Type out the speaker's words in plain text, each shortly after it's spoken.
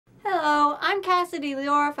I'm Cassidy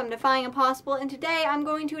Leora from Defying Impossible, and today I'm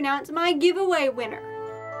going to announce my giveaway winner.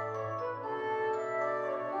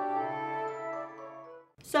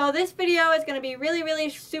 So this video is going to be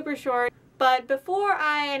really super short, but before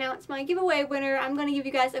I announce my giveaway winner, I'm going to give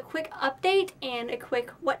you guys a quick update and a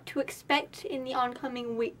quick what to expect in the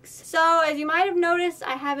oncoming weeks. So as you might have noticed,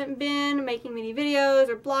 I haven't been making many videos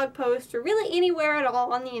or blog posts or really anywhere at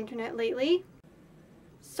all on the internet lately.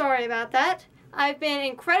 Sorry about that. I've been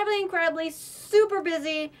incredibly super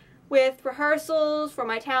busy with rehearsals for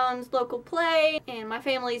my town's local play, and my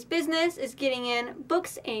family's business is getting in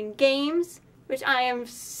books and games, which I am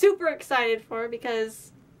super excited for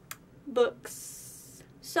because books.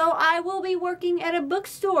 So I will be working at a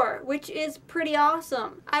bookstore, which is pretty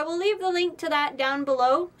awesome. I will leave the link to that down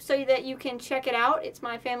below so that you can check it out. It's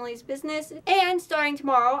my family's business. And starting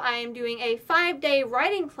tomorrow, I am doing a 5-day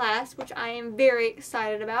writing class, which I am very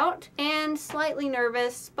excited about and slightly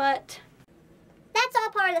nervous, but that's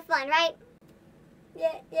all part of the fun, right?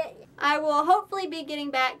 Yeah. I will hopefully be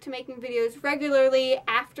getting back to making videos regularly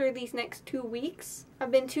after these next 2 weeks.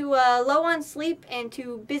 I've been too low on sleep and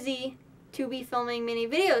too busy to be filming many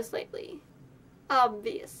videos lately,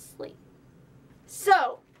 obviously.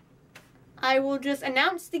 So, I will just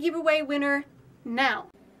announce the giveaway winner now.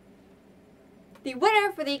 The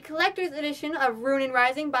winner for the collector's edition of Rune and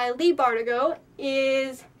Rising by Lee Bardugo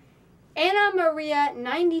is Anna Maria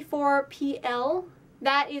 94PL.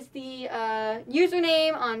 That is the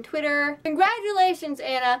username on Twitter. Congratulations,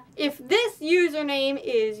 Anna. If this username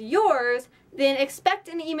is yours, then expect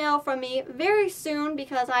an email from me very soon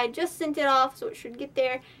because I just sent it off, so it should get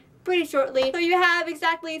there pretty shortly. So you have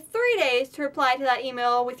exactly 3 days to reply to that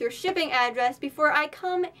email with your shipping address before I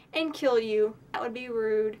come and kill you. That would be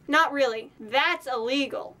rude. Not really. That's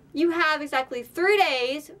illegal. You have exactly 3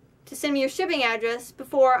 days to send me your shipping address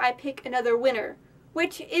before I pick another winner,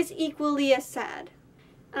 which is equally as sad.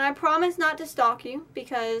 And I promise not to stalk you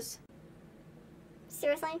because...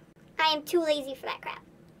 Seriously? I am too lazy for that crap.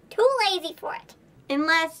 Too lazy for it.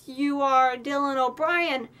 Unless you are Dylan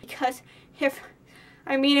O'Brien, because if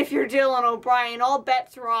you're Dylan O'Brien, all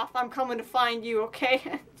bets are off. I'm coming to find you,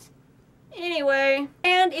 okay? Anyway,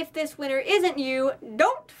 and if this winner isn't you,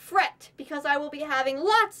 don't fret, because I will be having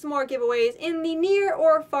lots more giveaways in the near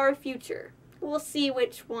or far future. We'll see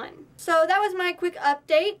which one. So that was my quick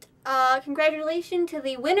update. Congratulations to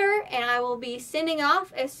the winner, and I will be sending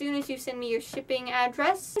off as soon as you send me your shipping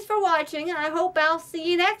address. Thanks for watching, and I hope I'll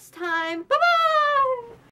see you next time. Bye-bye!